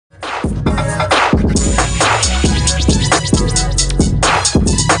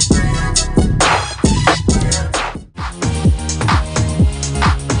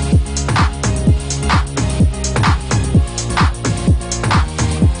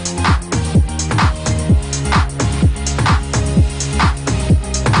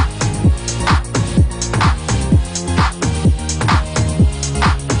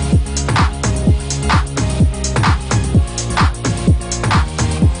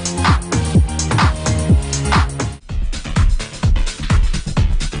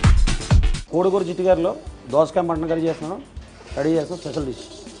కోడి కూర చిట్టి గారిలో దోసకాయ మటన్ కర్రీ చేస్తున్నాను. రెడీ చేస్తాం స్పెషల్ డిష్.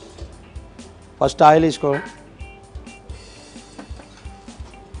 ఫస్ట్ ఆయిల్ వేసుకో.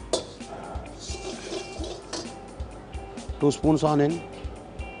 Two spoons onion,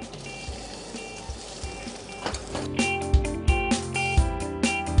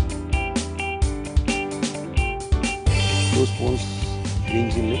 2 spoons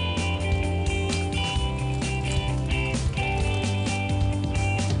green chilli,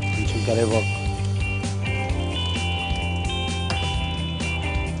 కొంచెం కరివేపాకు,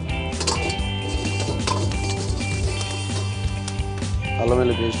 అల్లం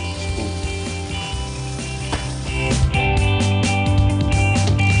వెల్లుల్లి పేస్ట్ స్పూన్,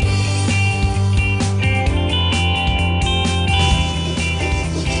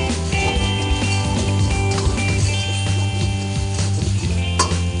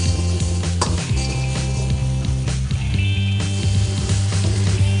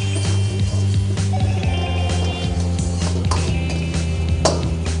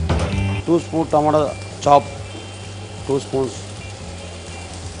 టూ స్పూన్ టమాటా చాప్, 2 స్పూన్స్,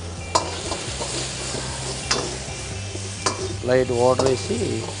 లైట్ వాటర్ వేసి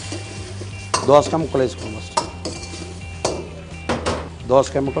దోసకాయ ముక్కలు వేసుకోండి. ఫస్ట్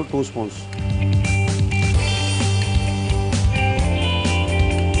దోసకాయ ముక్కలు 2 స్పూన్స్,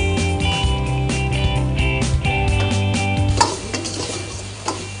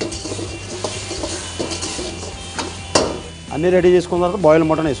 అన్నీ రెడీ చేసుకున్న తర్వాత బాయిల్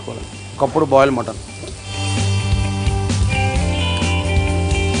మటన్ వేసుకోవాలి. ఒకప్పుడు బాయిల్ మటన్,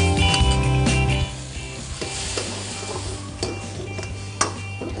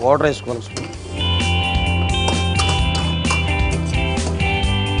 వాటర్ వేసుకోవాలి స్పూన్,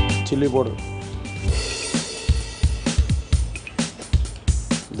 చిల్లీ పౌడర్,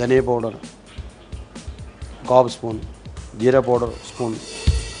 ధనియా పౌడర్ 1 స్పూన్, జీరా పౌడర్ స్పూన్,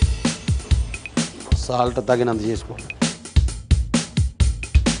 సాల్ట్ తగినంత చేసుకోవాలి.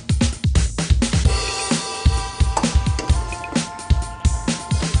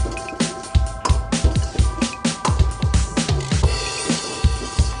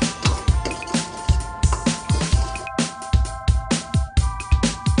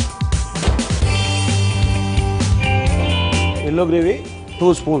 Yellow gravy 2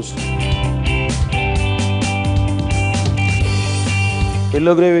 spoons.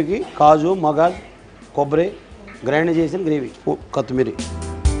 ఎల్లో గ్రేవీకి కాజు, మగాజ్, కొబ్బరి గ్రైండ్ చేసిన గ్రేవీ, కొత్తిమీర,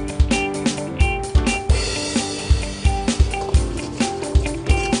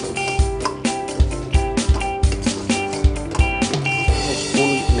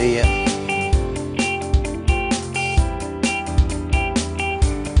 స్పూన్ నెయ్యి,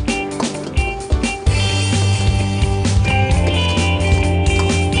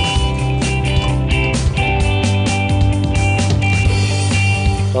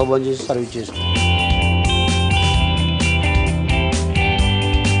 స్టవ్ బంద్ చేసి సర్వ్ చేసుకో.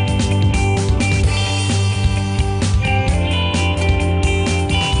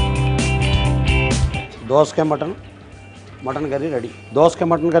 దోసకాయ మటన్ కర్రీ రెడీ. దోసకాయ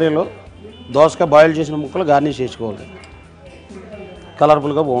మటన్ కర్రీలో దోసకాయ బాయిల్ చేసిన ముక్కలు గార్నిష్ చేసుకోవాలి.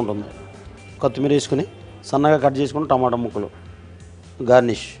 కలర్ఫుల్గా బాగుంటుంది. కొత్తిమీర వేసుకుని సన్నగా కట్ చేసుకుని టమాటా ముక్కలు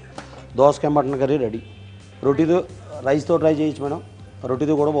గార్నిష్. దోసకాయ మటన్ కర్రీ రెడీ. రొటీతో రైస్తో ట్రై చేయొచ్చు మేడం.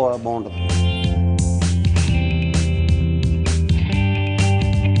 రొటీతో కూడా బాగుంటుంది.